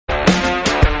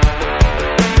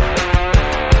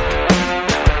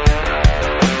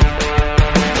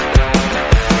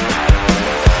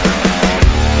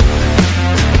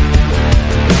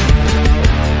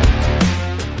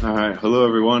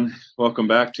welcome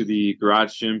back to the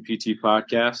Garage Gym PT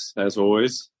podcast. As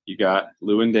always, you got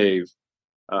Lou and Dave.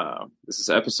 This is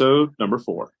episode number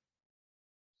 4.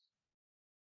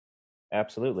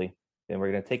 Absolutely. And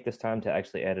we're going to take this time to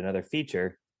actually add another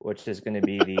feature, which is going to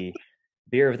be the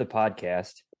beer of the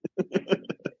podcast,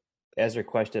 as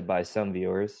requested by some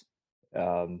viewers.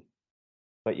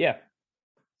 But yeah,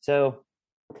 so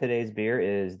today's beer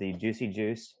is the Juicy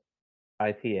Juice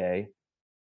IPA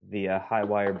via High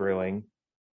Wire Brewing.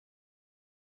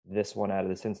 This one out of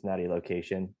the Cincinnati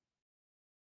location.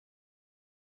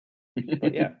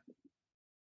 But yeah.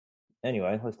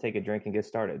 Anyway, let's take a drink and get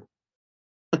started.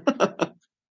 I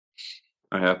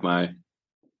have my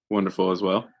wonderful as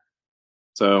well.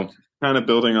 So kind of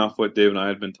building off what Dave and I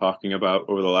had been talking about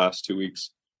over the last 2 weeks.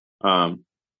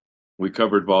 We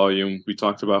covered volume. We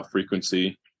talked about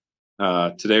frequency.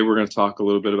 Today we're going to talk a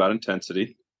little bit about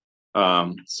intensity.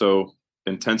 So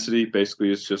intensity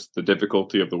basically is just the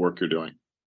difficulty of the work you're doing.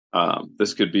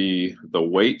 This could be the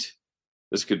weight.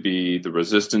 This could be the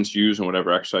resistance used in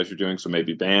whatever exercise you're doing. So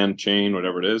maybe band, chain,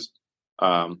 whatever it is.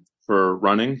 For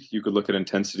running, you could look at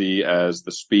intensity as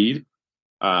the speed.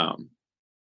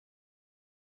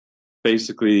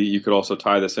 Basically, you could also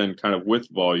tie this in kind of with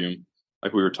volume.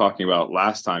 Like we were talking about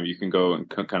last time, you can go and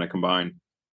kind of combine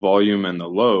volume and the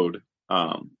load,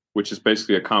 which is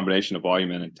basically a combination of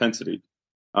volume and intensity,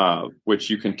 which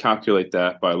you can calculate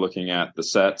that by looking at the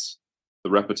sets, the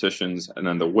repetitions, and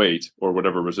then the weight or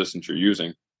whatever resistance you're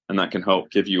using. And that can help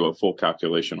give you a full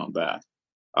calculation on that.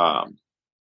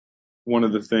 One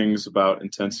of the things about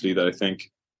intensity that I think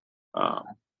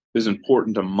is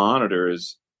important to monitor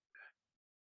is,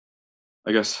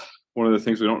 I guess, one of the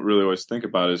things we don't really always think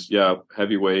about is,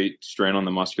 heavy weight, strain on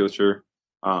the musculature,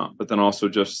 but then also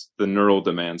just the neural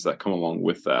demands that come along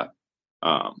with that.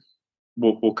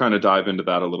 We'll kind of dive into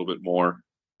that a little bit more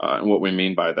and what we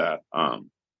mean by that.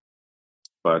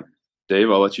 But Dave,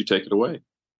 I'll let you take it away.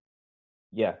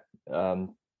 Yeah. To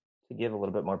give a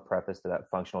little bit more preface to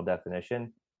that functional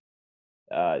definition,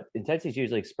 intensity is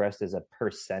usually expressed as a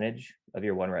percentage of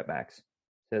your 1 rep max.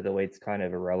 So the weight's kind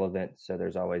of irrelevant. So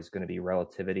there's always going to be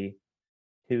relativity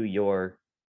to your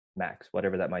max,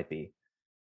 whatever that might be.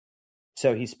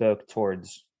 So he spoke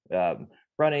towards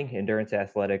running, endurance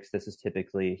athletics. This is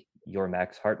typically your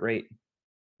max heart rate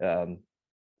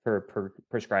per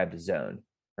prescribed zone.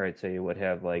 All right. So you would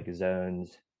have like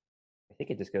zones. I think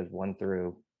it just goes 1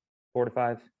 through 4 to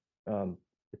 5,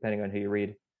 depending on who you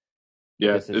read.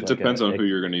 Yeah, it depends on who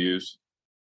you're going to use.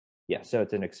 Yeah, so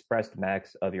it's an expressed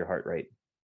max of your heart rate.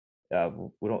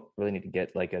 We don't really need to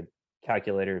get like a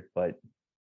calculator, but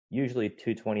usually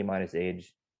 220 minus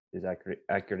age is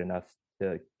accurate enough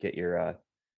to get your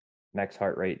max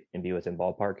heart rate and be within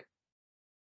ballpark.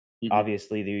 Mm-hmm.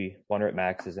 Obviously, the 1 rep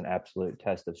max is an absolute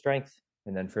test of strength,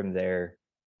 and then from there,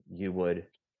 you would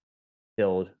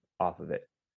build off of it.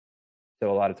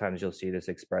 So a lot of times you'll see this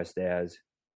expressed as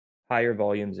higher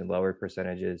volumes and lower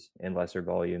percentages, and lesser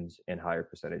volumes and higher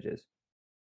percentages.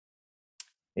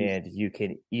 And you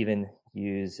can even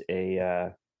use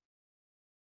a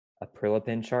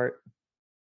Prilipin chart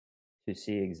to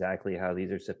see exactly how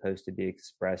these are supposed to be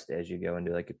expressed as you go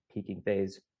into like a peaking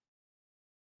phase.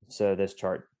 So this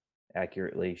chart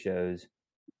accurately shows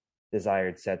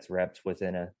desired sets reps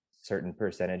within a certain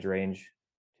percentage range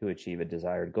to achieve a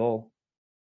desired goal,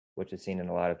 which is seen in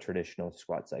a lot of traditional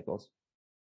squat cycles.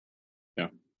 Yeah.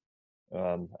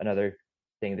 Another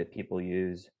thing that people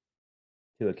use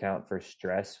to account for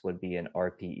stress would be an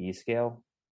RPE scale,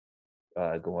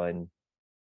 going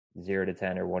 0 to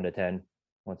 10 or 1 to 10,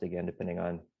 once again, depending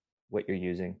on what you're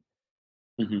using.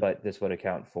 Mm-hmm. But this would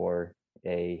account for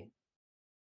a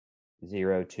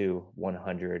 0 to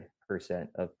 100%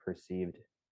 of perceived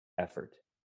effort,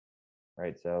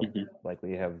 right? So like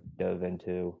we have dove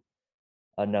into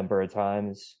a number of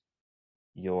times,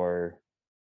 your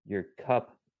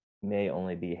cup may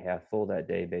only be half full that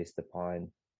day based upon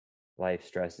life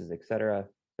stresses, etc.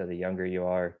 So the younger you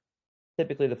are,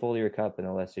 typically the fuller your cup and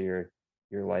the lesser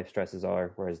your life stresses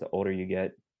are. Whereas the older you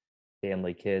get,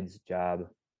 family, kids, job,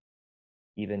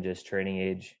 even just training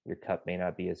age, your cup may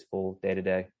not be as full day to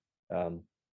day,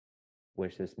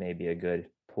 which this may be a good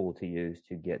tool to use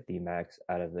to get the max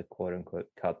out of the quote unquote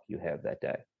cup you have that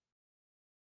day.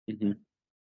 Mm-hmm.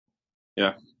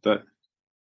 Yeah,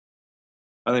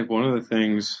 I think one of the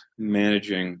things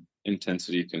managing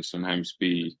intensity can sometimes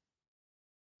be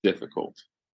difficult,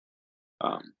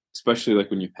 especially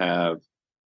like when you have,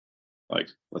 like,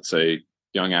 let's say,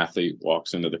 young athlete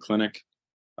walks into the clinic.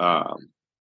 I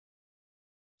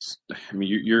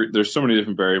mean, there's so many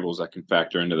different variables that can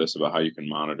factor into this about how you can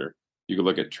monitor. You could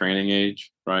look at training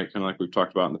age, right? Kind of like we've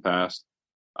talked about in the past.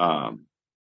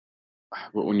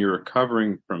 but when you're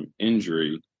recovering from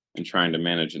injury and trying to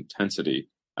manage intensity,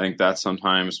 I think that's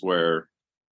sometimes where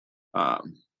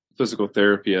um, physical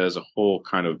therapy as a whole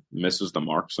kind of misses the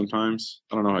mark sometimes.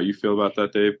 I don't know how you feel about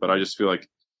that, Dave, but I just feel like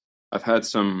I've had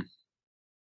some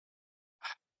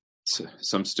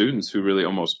students who really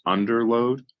almost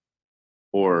underload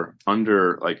or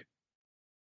under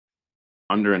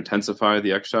intensify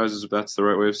the exercises, if that's the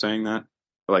right way of saying that.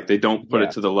 But like they don't put it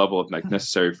Yeah, to the level of like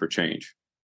necessary for change.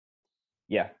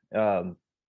 yeah.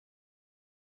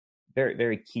 Very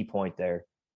very key point there.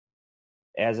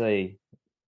 As a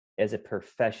as a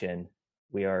profession,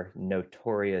 we are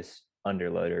notorious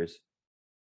underloaders,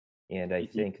 and I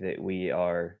Hmm. think that we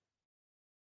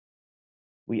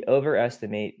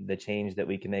overestimate the change that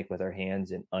we can make with our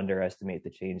hands and underestimate the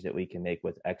change that we can make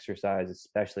with exercise,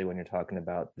 especially when you're talking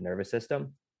about the nervous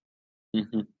system.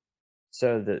 Hmm.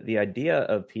 So the idea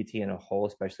of PT in a whole,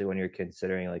 especially when you're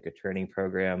considering like a training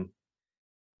program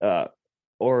uh,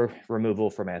 or removal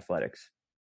from athletics,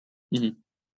 Hmm.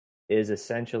 is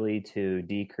essentially to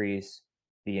decrease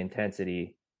the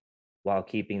intensity while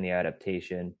keeping the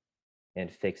adaptation and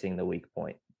fixing the weak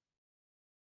point.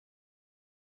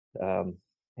 Um,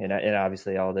 and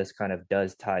obviously, all this kind of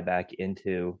does tie back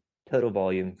into total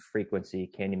volume, frequency,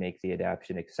 can you make the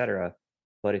adaptation, etc.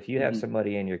 But if you have Hmm.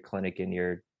 somebody in your clinic and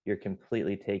you're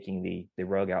completely taking the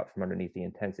rug out from underneath the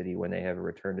intensity when they have a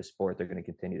return to sport, they're going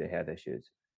to continue to have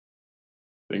issues.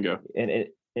 Bingo.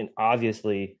 And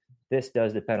obviously, this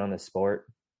does depend on the sport.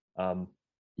 Um,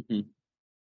 Hmm.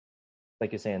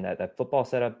 like you're saying, that football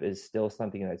setup is still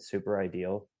something that's super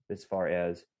ideal as far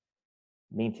as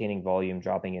maintaining volume,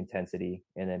 dropping intensity,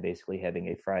 and then basically having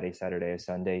a Friday, Saturday, or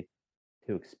Sunday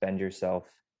to expend yourself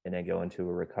and then go into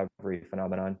a recovery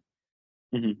phenomenon.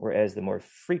 Hmm. Whereas the more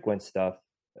frequent stuff,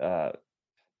 uh,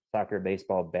 soccer,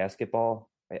 baseball, basketball,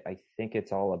 I think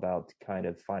it's all about kind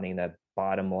of finding that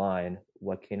bottom line.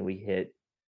 What can we hit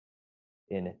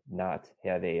and not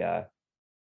have a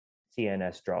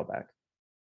CNS drawback?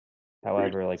 Agreed.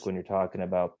 However, like when you're talking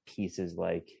about pieces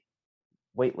like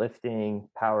weightlifting,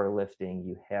 powerlifting,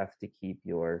 you have to keep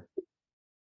your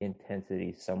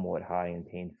intensity somewhat high and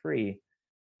pain free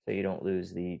so you don't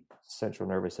lose the central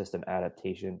nervous system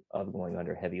adaptation of going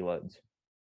under heavy loads.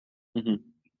 Hmm.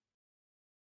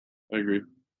 I agree.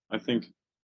 I think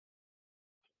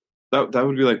that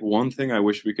would be like one thing I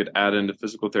wish we could add into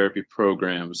physical therapy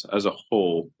programs as a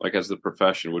whole, like as the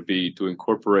profession, would be to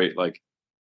incorporate like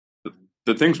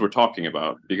the things we're talking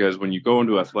about. Because when you go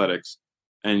into athletics,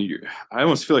 and I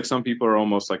almost feel like some people are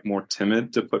almost like more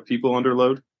timid to put people under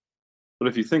load. But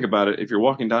if you think about it, if you're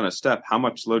walking down a step, how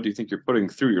much load do you think you're putting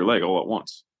through your leg all at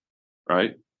once,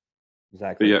 right? But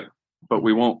Exactly. yeah, but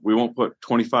we won't put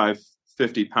 25,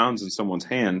 50 pounds in someone's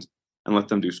hand and let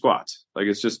them do squats. Like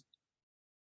it's just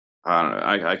I don't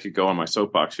know. I could go on my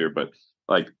soapbox here, but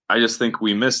like I just think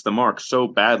we miss the mark so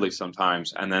badly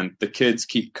sometimes, and then the kids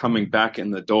keep coming back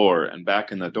in the door and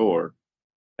back in the door,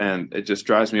 and it just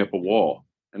drives me up a wall.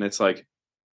 And it's like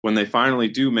when they finally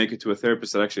do make it to a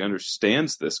therapist that actually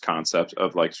understands this concept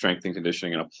of like strength and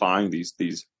conditioning and applying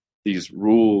these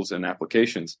rules and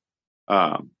applications,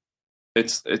 um,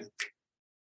 it's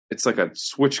it's like a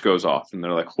switch goes off, and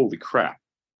they're like, "Holy crap!"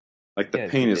 Like the Yeah,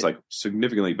 pain is it like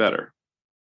significantly better.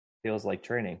 feels like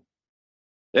training.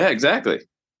 Yeah, exactly.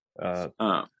 Uh,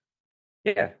 Uh,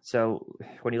 yeah. So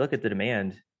when you look at the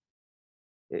demand,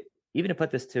 it, even to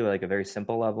put this to like a very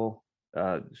simple level,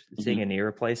 seeing mhm, a knee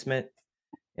replacement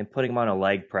and putting them on a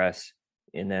leg press,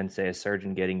 and then say a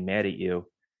surgeon getting mad at you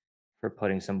for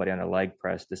putting somebody on a leg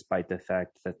press, despite the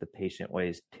fact that the patient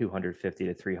weighs 250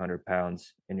 to 300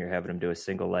 pounds, and you're having them do a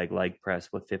single leg press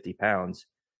with 50 pounds,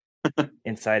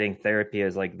 inciting therapy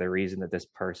as like the reason that this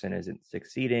person isn't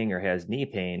succeeding or has knee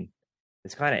pain.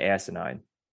 It's kind of asinine.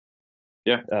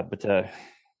 yeah. But to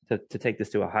take this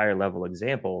to a higher level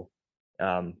example,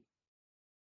 um,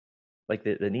 like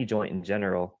the knee joint in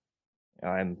general,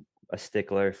 I'm a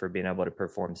stickler for being able to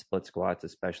perform split squats,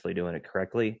 especially doing it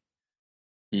correctly,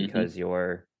 Hmm. because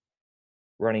your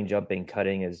running, jumping,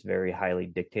 cutting is very highly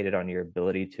dictated on your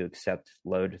ability to accept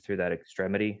load through that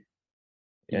extremity,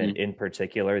 and Hmm. in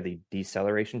particular the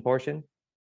deceleration portion.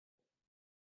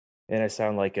 And I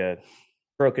sound like a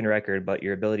broken record, but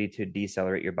your ability to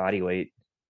decelerate your body weight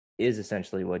is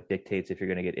essentially what dictates if you're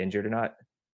going to get injured or not.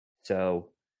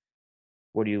 So,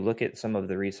 when you look at some of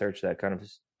the research that kind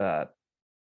of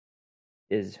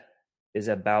is is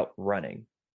about running,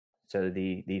 so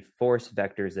the force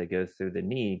vectors that go through the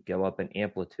knee go up in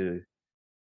amplitude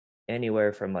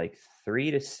anywhere from like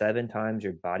 3 to 7 times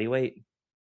your body weight,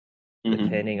 Hmm.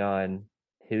 depending on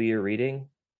who you're reading.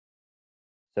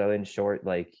 So, in short,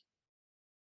 like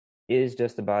Is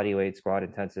just a body weight squat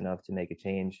intense enough to make a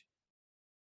change?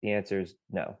 The answer is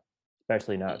no,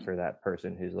 especially not for that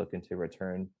person who's looking to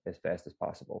return as fast as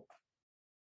possible.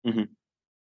 Mm-hmm.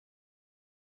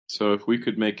 So if we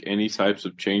could make any types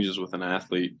of changes with an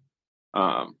athlete,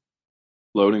 um,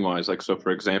 loading wise, like so,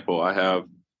 for example, I have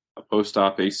a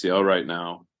post-op ACL right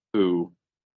now who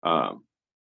um,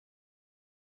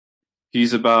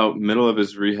 he's about middle of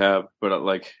his rehab, but at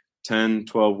like 10,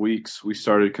 12 weeks, we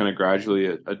started kind of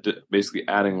gradually basically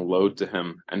adding load to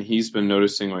him. And he's been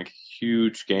noticing like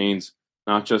huge gains,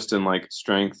 not just in like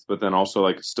strength, but then also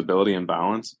like stability and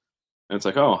balance. And it's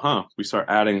like, oh, huh, we start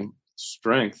adding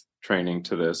strength training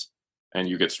to this and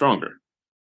you get stronger.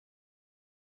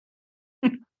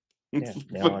 Yeah,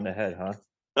 nail on the head, huh?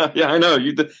 Yeah, I know.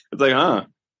 It's like, huh?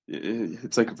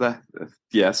 It's like that.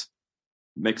 Yes,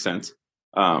 makes sense.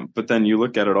 But then you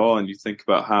look at it all and you think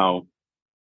about how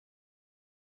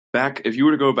back, if you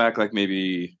were to go back, like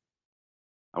maybe,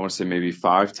 I want to say maybe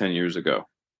 5, 10 years ago,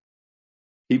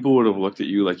 people would have looked at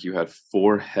you like you had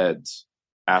four heads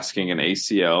asking an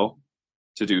ACL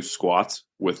to do squats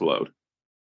with load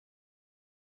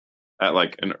at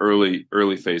like an early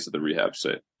phase of the rehab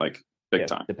set, like big Yeah,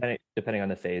 time. depending on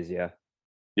the phase, yeah.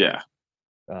 Yeah,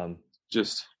 Um,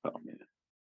 just oh man.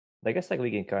 I guess like we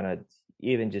can kind of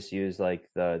even just use like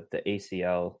the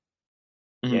ACL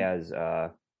Hmm. as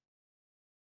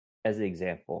the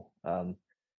example.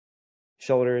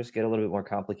 Shoulders get a little bit more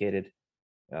complicated.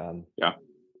 Um, Yeah,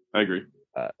 I agree.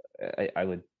 uh, I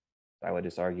would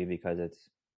just argue because it's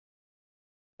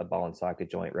a ball and socket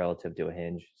joint relative to a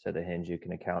hinge. So the hinge you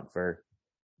can account for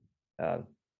uh,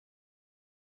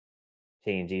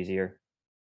 change easier.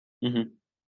 Hmm.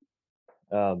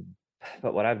 Um,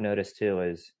 but what I've noticed too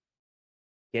is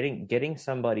getting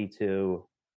somebody to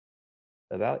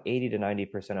about 80 to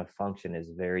 90% of function is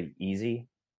very easy,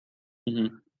 Hmm.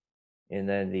 and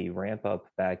then the ramp up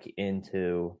back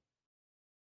into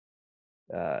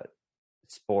uh,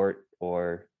 sport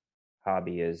or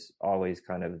hobby is always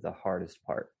kind of the hardest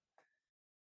part.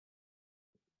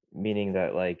 Meaning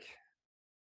that like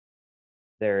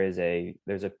there's a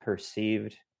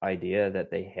perceived idea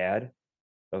that they had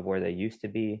of where they used to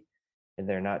be, and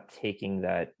they're not taking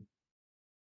that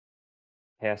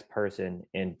past person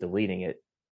and deleting it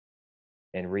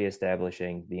and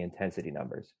reestablishing the intensity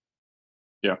numbers.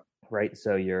 Yeah. Right.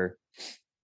 So your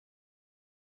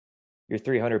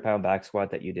 300-pound back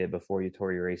squat that you did before you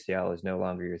tore your ACL is no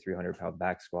longer your 300-pound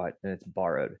back squat, and it's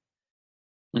borrowed.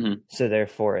 Hmm. So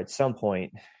therefore, at some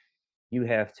point, you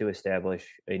have to establish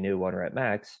a new one rep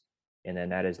max, and then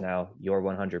that is now your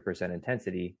 100%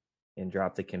 intensity, and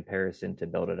drop the comparison to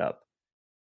build it up.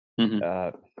 Hmm.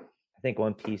 I think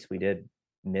one piece we did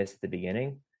miss at the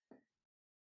beginning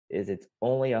is it's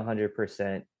only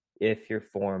 100% if your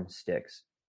form sticks.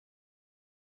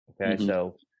 Okay, Hmm.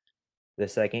 so the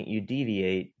second you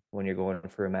deviate when you're going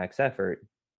for a max effort,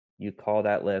 you call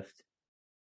that lift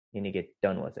and you get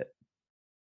done with it.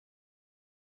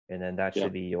 And then that Yeah.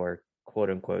 should be your quote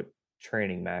unquote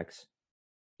training max,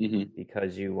 Hmm.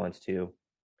 because you want to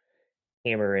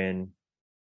hammer in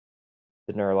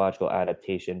the neurological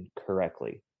adaptation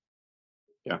correctly.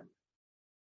 Yeah.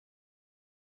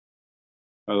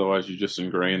 Otherwise, you just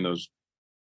ingrain those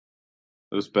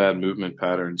bad movement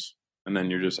patterns, and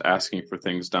then you're just asking for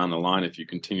things down the line if you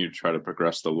continue to try to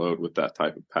progress the load with that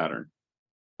type of pattern.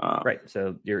 Right.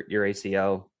 So your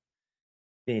ACL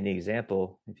being the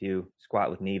example, if you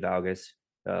squat with knee valgus,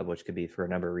 which could be for a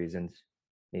number of reasons,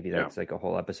 maybe Yeah. that's like a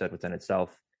whole episode within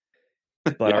itself.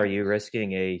 But are Yeah. you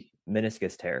risking a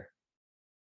meniscus tear?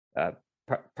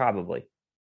 Probably.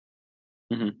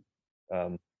 Hmm.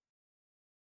 Um,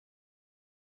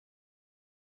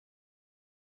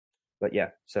 but yeah,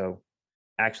 so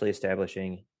actually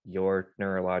establishing your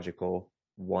neurological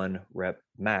one rep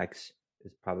max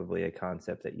is probably a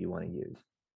concept that you want to use.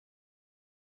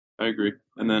 I agree.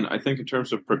 And then I think in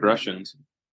terms of progressions,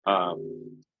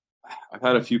 um, I've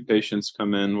had a few patients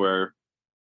come in where,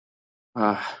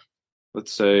 uh,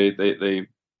 let's say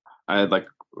I had like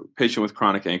a patient with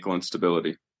chronic ankle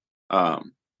instability,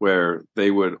 where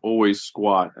they would always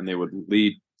squat and they would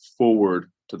lead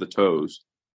forward to the toes.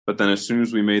 But then as soon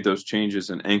as we made those changes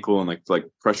in ankle and like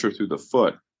pressure through the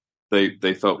foot,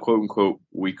 they felt quote unquote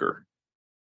weaker,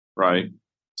 right?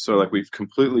 So like we've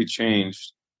completely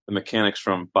changed the mechanics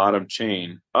from bottom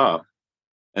chain up,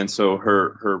 and so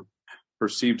her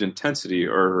perceived intensity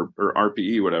or her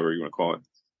RPE, whatever you want to call it,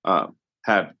 uh,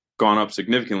 had gone up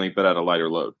significantly, but at a lighter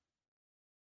load.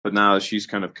 But now that she's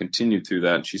kind of continued through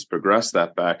that and she's progressed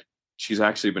that back, she's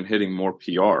actually been hitting more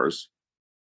PRs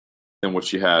than what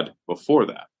she had before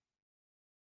that.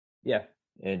 Yeah,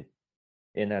 and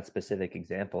in that specific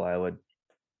example, I would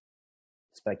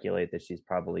speculate that she's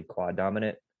probably quad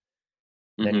dominant.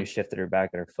 Then you Hmm. shifted her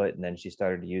back and her foot, and then she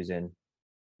started using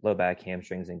low back,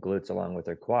 hamstrings, and glutes along with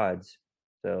her quads.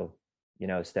 So,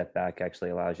 step back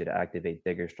actually allows you to activate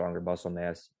bigger, stronger muscle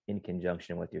mass in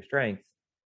conjunction with your strength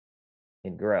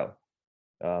and grow.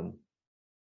 Um,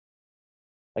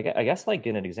 I guess like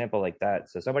in an example like that,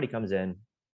 so somebody comes in,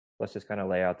 let's just kind of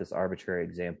lay out this arbitrary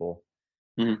example.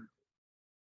 Hmm.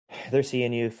 They're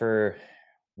seeing you for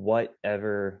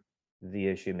whatever the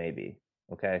issue may be.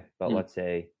 Okay. But Hmm. let's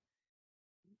say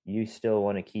you still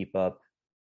want to keep up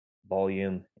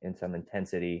volume and some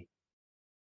intensity.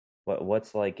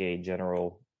 What's like a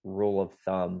general rule of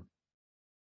thumb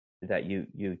that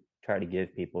you try to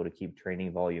give people to keep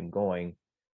training volume going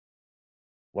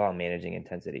while managing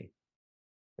intensity?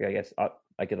 I guess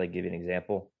I could like give you an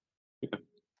example.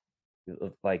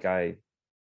 Like I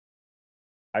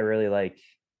really like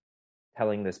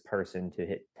telling this person to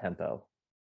hit tempo.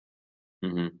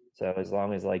 Hmm. So as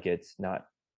long as like it's not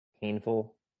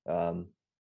painful, um,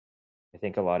 I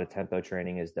think a lot of tempo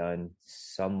training is done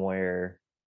somewhere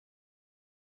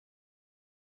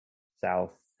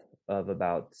south of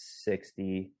about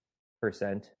 60%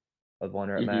 of one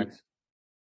rep Hmm. max.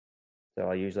 So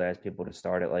I usually ask people to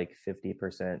start at like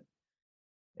 50%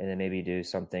 and then maybe do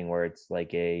something where it's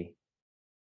like a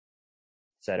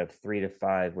set of 3 to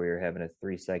 5 where you're having a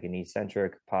 3 second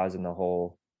eccentric, pause in the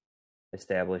hole,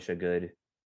 establish a good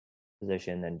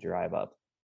position, then drive up.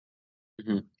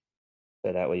 Hmm.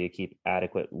 So that way you keep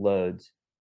adequate loads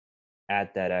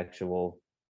at that actual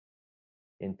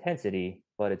intensity,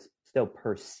 but it's still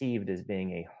perceived as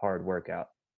being a hard workout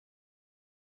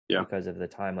Yeah. because of the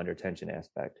time under tension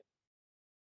aspect.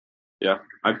 Yeah.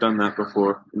 I've done that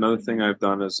before. Another thing I've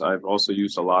done is I've also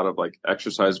used a lot of like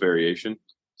exercise variation.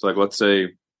 So like let's say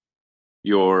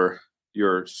your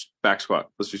your back squat,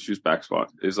 let's just use back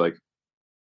squat, is like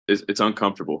it's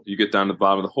uncomfortable. You get down to the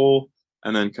bottom of the hole,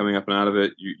 and then coming up and out of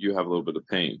it, you have a little bit of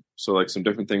pain. So like some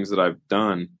different things that I've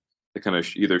done to kind of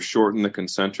either shorten the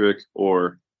concentric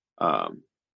or um,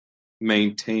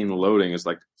 maintain loading is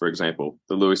like, for example,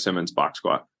 the Louis Simmons box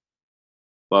squat.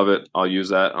 Love it. I'll use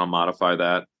that. I'll modify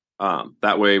that.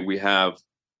 That way we have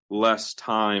less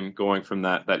time going from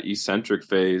that eccentric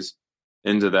phase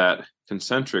into that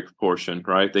concentric portion,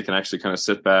 right? They can actually kind of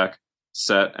sit back,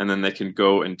 set, and then they can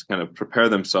go and kind of prepare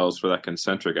themselves for that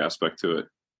concentric aspect to it.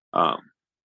 Um,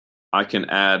 I can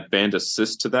add band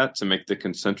assist to that to make the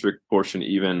concentric portion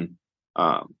even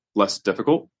less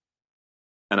difficult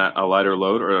and a lighter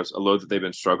load or a load that they've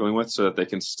been struggling with so that they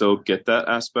can still get that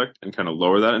aspect and kind of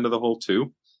lower that into the hole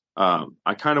too.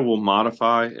 I kind of will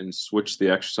modify and switch the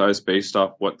exercise based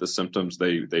off what the symptoms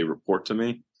they report to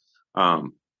me.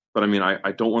 Um, but I mean,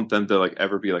 I don't want them to like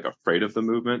ever be like afraid of the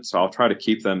movement. So I'll try to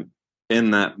keep them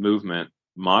in that movement,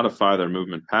 modify their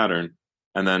movement pattern,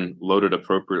 and then load it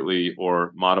appropriately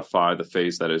or modify the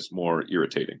phase that is more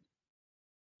irritating.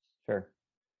 Sure.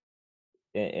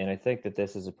 And I think that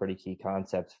this is a pretty key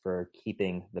concept for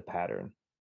keeping the pattern,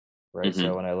 right? Hmm.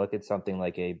 So when I look at something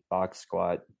like a box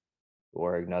squat,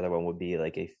 or another one would be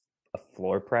like a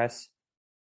floor press.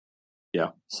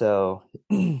 Yeah, So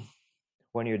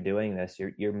when you're doing this,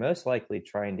 you're most likely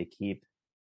trying to keep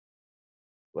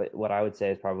what I would say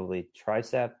is probably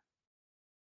tricep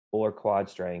or quad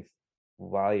strength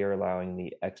while you're allowing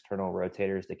the external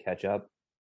rotators to catch up.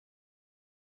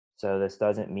 So this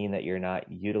doesn't mean that you're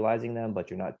not utilizing them, but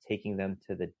you're not taking them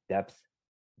to the depth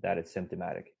that it's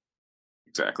symptomatic.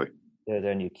 exactly. So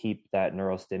then you keep that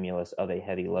neural stimulus of a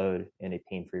heavy load in a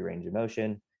pain-free range of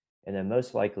motion. And then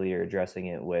most likely you're addressing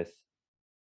it with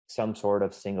some sort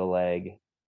of single leg,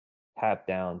 tap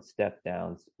down, step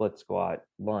down, split squat,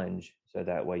 lunge. So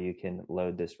that way you can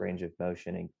load this range of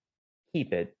motion and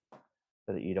keep it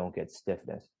so that you don't get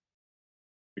stiffness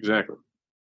Exactly.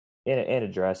 and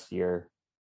address your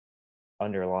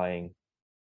underlying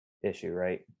issue,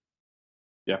 right?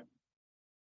 Yeah.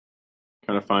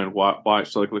 Kind of find why.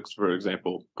 So like, looks for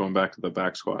example, going back to the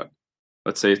back squat.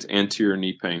 Let's say it's anterior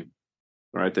knee pain.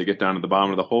 All right, they get down to the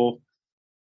bottom of the hole,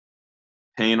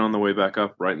 pain on the way back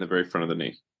up, right in the very front of the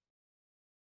knee.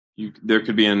 There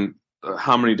could be in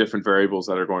how many different variables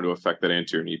that are going to affect that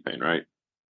anterior knee pain, right?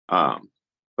 Um,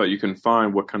 but you can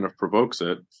find what kind of provokes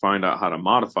it, find out how to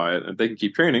modify it, and they can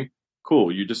keep training.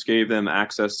 Cool. You just gave them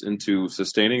access into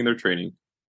sustaining their training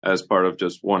as part of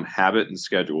just one habit and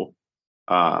schedule.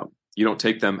 You don't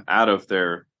take them out of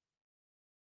their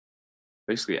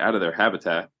basically out of their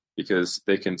habitat because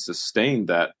they can sustain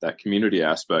that community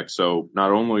aspect. So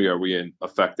not only are we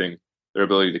affecting their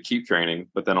ability to keep training,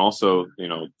 but then also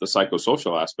the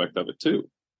psychosocial aspect of it too.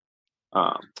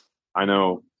 Um, I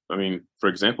know I mean, for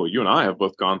example, you and I have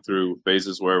both gone through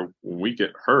phases where we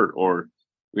get hurt or,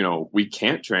 we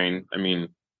can't train. I mean,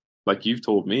 like you've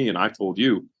told me and I've told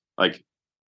you, like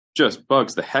just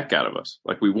bugs the heck out of us.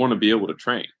 Like we want to be able to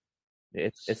train.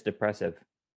 It's depressive,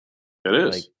 It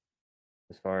like is.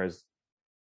 as far as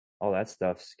all that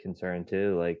stuff's concerned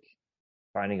too. Like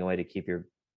finding a way to keep your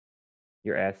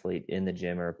athlete in the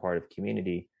gym or a part of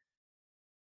community,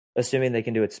 assuming they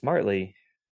can do it smartly,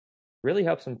 really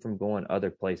helps them from going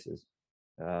other places.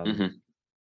 Um, Hmm.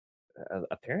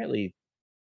 Apparently,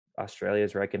 Australia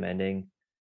is recommending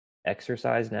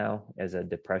exercise now as a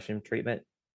depression treatment,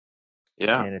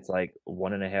 Yeah. and it's like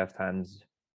 1.5 times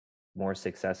more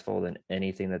successful than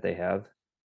anything that they have.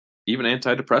 Even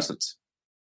antidepressants.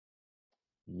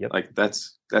 Yep, Like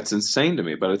that's insane to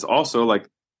me. But it's also like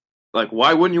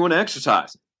why wouldn't you want to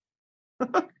exercise?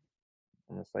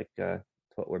 almost like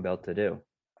what we're built to do.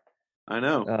 I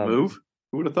know. Um, Move.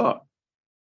 Who would have thought?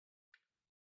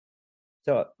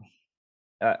 so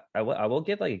I will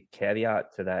give like a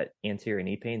caveat to that anterior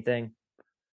knee pain thing.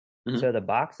 Hmm. So the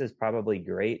box is probably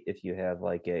great if you have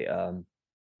like an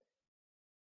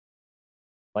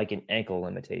ankle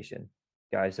limitation,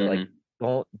 guys. So like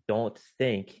Hmm. don't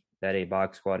think that a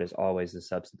box squat is always the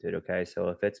substitute. Okay, so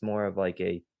if it's more of like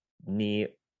a knee,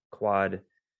 quad,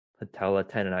 patella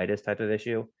tendonitis type of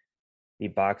issue, the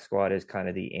box squat is kind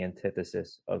of the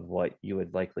antithesis of what you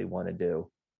would likely want to do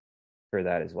for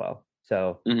that as well.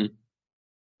 So Hmm.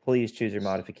 please choose your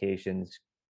modifications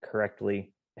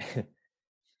correctly,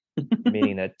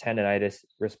 meaning that tendonitis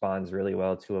responds really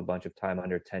well to a bunch of time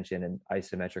under tension and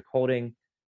isometric holding,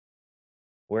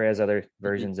 whereas other Hmm.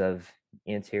 versions of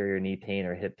anterior knee pain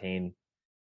or hip pain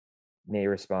may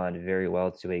respond very well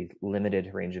to a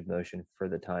limited range of motion for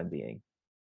the time being.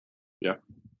 Yeah.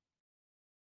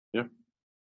 Yeah.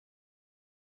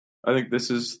 I think this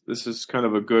is kind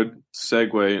of a good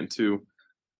segue into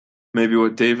maybe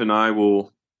what Dave and I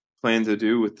will plan to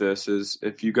do with this is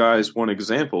if you guys want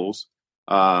examples,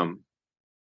 um,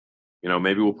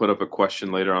 maybe we'll put up a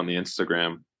question later on the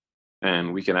Instagram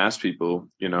and we can ask people,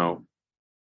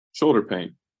 shoulder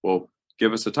pain. Well,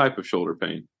 give us a type of shoulder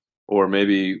pain, or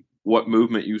maybe what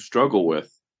movement you struggle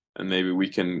with, and maybe we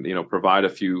can, provide a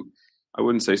few. I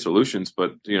wouldn't say solutions,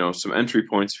 but some entry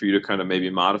points for you to kind of maybe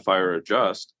modify or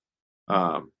adjust,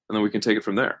 and then we can take it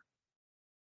from there.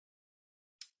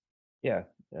 Yeah.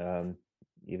 Um,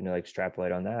 Even to like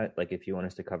extrapolate on that, like if you want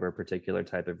us to cover a particular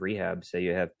type of rehab, say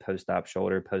you have post-op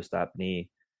shoulder, post-op knee,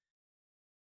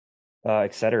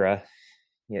 etc.,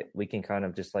 yeah, we can kind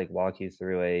of just like walk you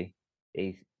through a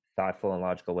thoughtful and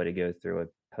logical way to go through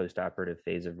a post-operative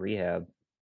phase of rehab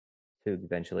to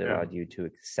eventually Yeah, allow you to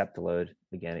accept load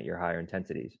again at your higher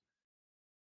intensities.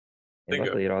 And bingo.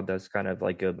 luckily, it all does kind of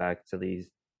like go back to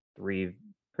these three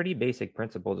pretty basic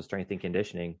principles of strength and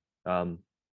conditioning. Um,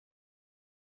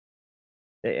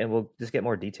 and we'll just get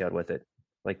more detailed with it.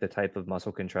 Like the type of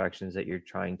muscle contractions that you're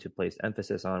trying to place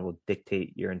emphasis on will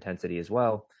dictate your intensity as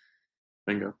well.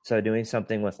 Bingo. So doing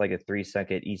something with like a 3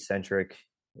 second eccentric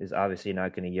is obviously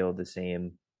not going to yield the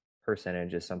same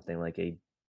percentage as something like a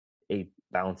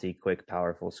bouncy, quick,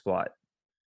 powerful squat.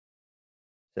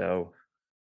 So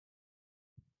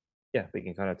yeah, we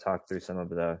can kind of talk through some of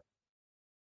the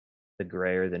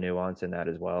gray or the nuance in that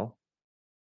as well.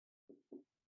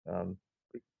 Um,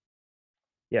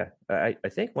 yeah, I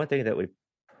think one thing that we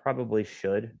probably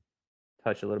should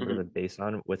touch a little bit of a Hmm. base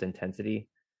on with intensity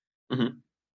Hmm.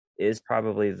 is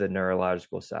probably the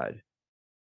neurological side.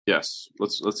 Yes,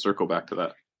 let's circle back to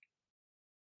that.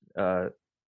 Uh,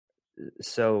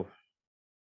 so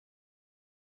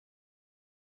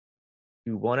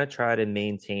you want to try to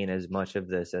maintain as much of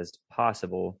this as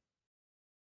possible.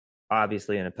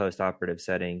 Obviously, in a post-operative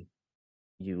setting,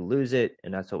 you lose it,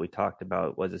 and that's what we talked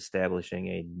about was establishing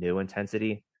a new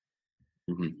intensity.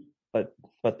 Hmm.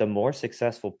 But the more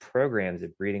successful programs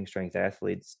at breeding strength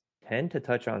athletes tend to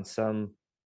touch on some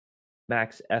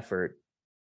max effort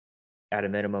at a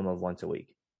minimum of once a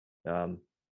week. Um,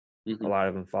 a Hmm. lot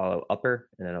of them follow upper,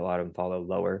 and then a lot of them follow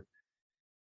lower.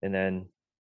 And then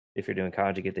if you're doing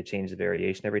conjugate, they change the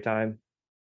variation every time.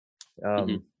 Hmm.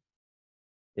 Um,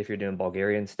 if you're doing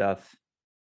Bulgarian stuff,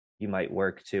 you might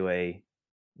work to a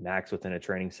max within a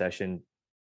training session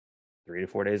 3 to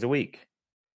 4 days a week.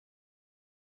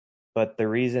 But the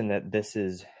reason that this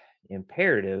is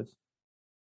imperative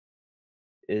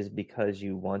is because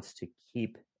you want to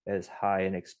keep as high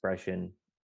an expression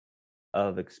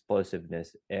of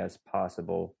explosiveness as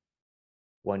possible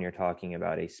when you're talking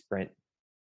about a sprint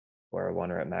or a 1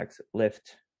 rep max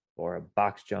lift or a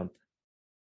box jump.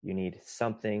 You need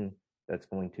something that's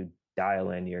going to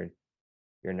dial in your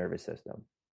nervous system.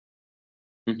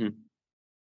 Hmm.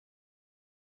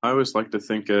 I always like to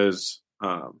think as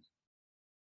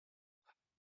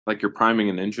like you're priming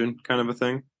an engine kind of a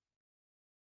thing.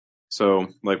 So,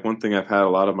 like one thing I've had a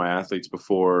lot of my athletes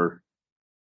before,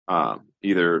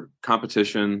 either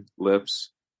competition,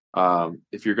 lifts,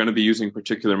 if you're going to be using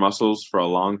particular muscles for a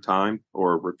long time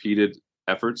or repeated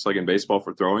efforts, like in baseball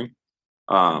for throwing,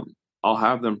 I'll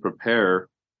have them prepare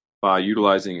by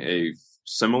utilizing a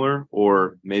similar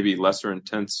or maybe lesser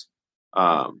intense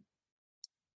um,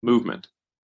 movement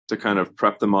to kind of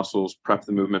prep the muscles, prep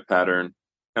the movement pattern,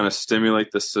 kind of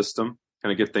stimulate the system,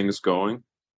 kind of get things going.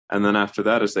 And then after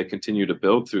that, as they continue to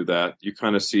build through that, you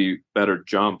kind of see better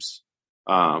jumps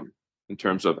um, in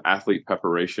terms of athlete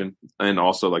preparation and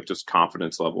also like just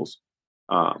confidence levels.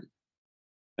 Um,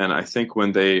 and I think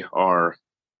when they are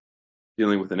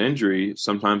dealing with an injury,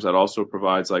 sometimes that also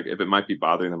provides like if it might be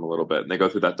bothering them a little bit and they go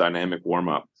through that dynamic warm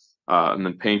up and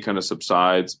then pain kind of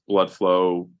subsides, blood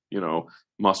flow,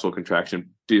 muscle contraction,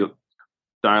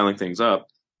 dialing things up.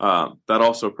 That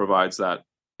also provides that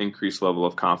increased level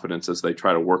of confidence as they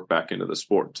try to work back into the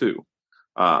sport too.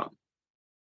 Uh,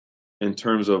 in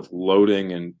terms of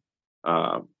loading and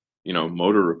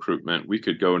motor recruitment, we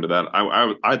could go into that.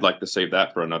 I'd like to save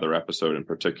that for another episode in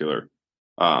particular.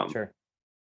 Um, Sure.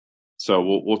 so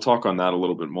we'll talk on that a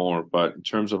little bit more. But in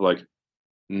terms of like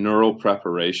neural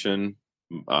preparation,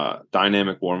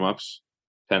 dynamic warm ups,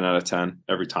 10 out of 10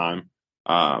 every time.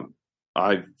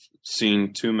 I've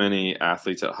seen too many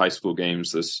athletes at high school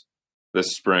games this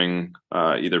spring,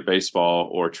 either baseball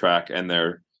or track, and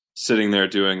they're sitting there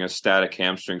doing a static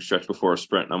hamstring stretch before a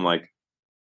sprint. And I'm like,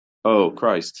 oh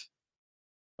Christ,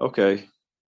 okay,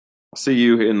 I'll see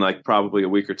you in like probably a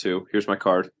week or two. Here's my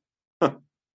card.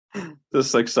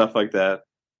 Just like stuff like that.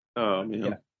 Oh Yeah,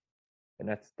 man.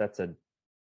 and that's a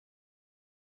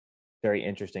very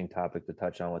interesting topic to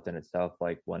touch on within itself.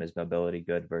 Like, when is mobility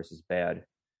good versus bad?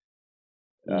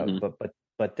 Hmm.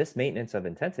 But this maintenance of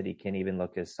intensity can even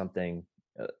look as something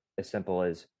as simple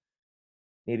as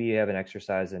maybe you have an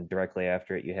exercise and directly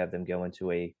after it you have them go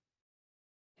into a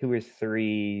 2 or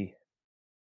 3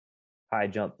 high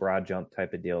jump, broad jump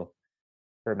type of deal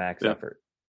for max Yeah. effort,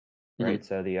 right? Hmm.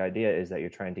 So the idea is that you're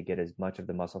trying to get as much of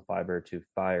the muscle fiber to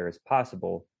fire as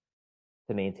possible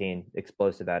to maintain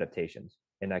explosive adaptations.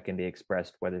 And that can be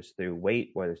expressed whether it's through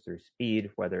weight, whether it's through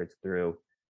speed, whether it's through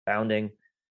bounding,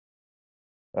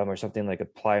 or something like a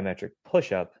plyometric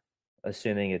push up,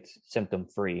 assuming it's symptom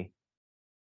free,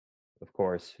 of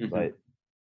course. Hmm. But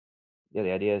yeah,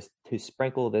 the idea is to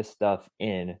sprinkle this stuff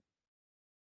in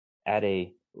at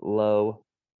a low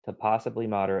to possibly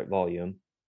moderate volume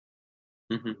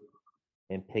Hmm.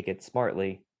 and pick it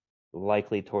smartly,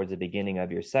 likely towards the beginning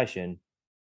of your session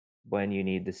when you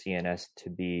need the CNS to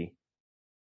be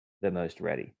the most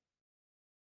ready.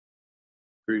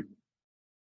 Agreed.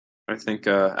 I think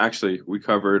actually we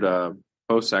covered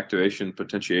post activation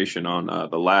potentiation on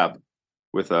the lab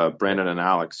with Yep. Brandon and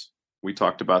Alex. We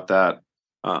talked about that.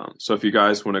 So if you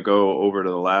guys want to go over to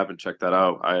the lab and check that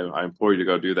out, I implore you to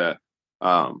go do that.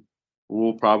 Um,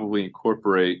 we'll probably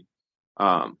incorporate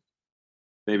um,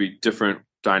 maybe different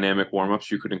dynamic warm ups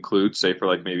you could include, say for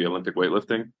like maybe Olympic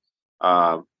weightlifting,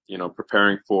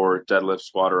 preparing for deadlift,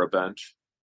 squat, or a bench.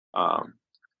 Um,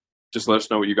 just let us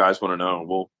know what you guys want to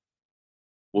know.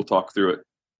 We'll talk through it.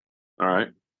 All right.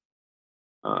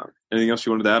 Anything else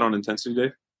you wanted to add on intensity,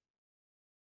 Dave?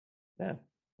 Yeah.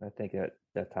 I think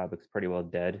that topic's pretty well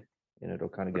dead, and it'll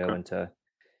kind of go Okay. into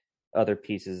other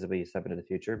pieces that we step into the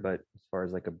future. But as far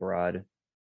as like a broad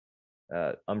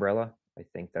umbrella, I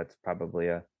think that's probably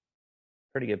a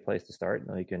pretty good place to start.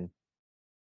 Now you can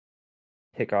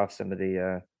pick off some of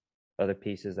the other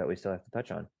pieces that we still have to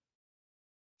touch on.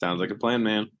 Sounds like a plan,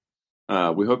 man.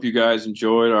 We hope you guys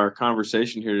enjoyed our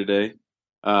conversation here today.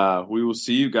 We will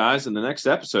see you guys in the next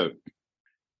episode.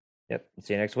 Yep.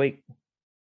 See you next week.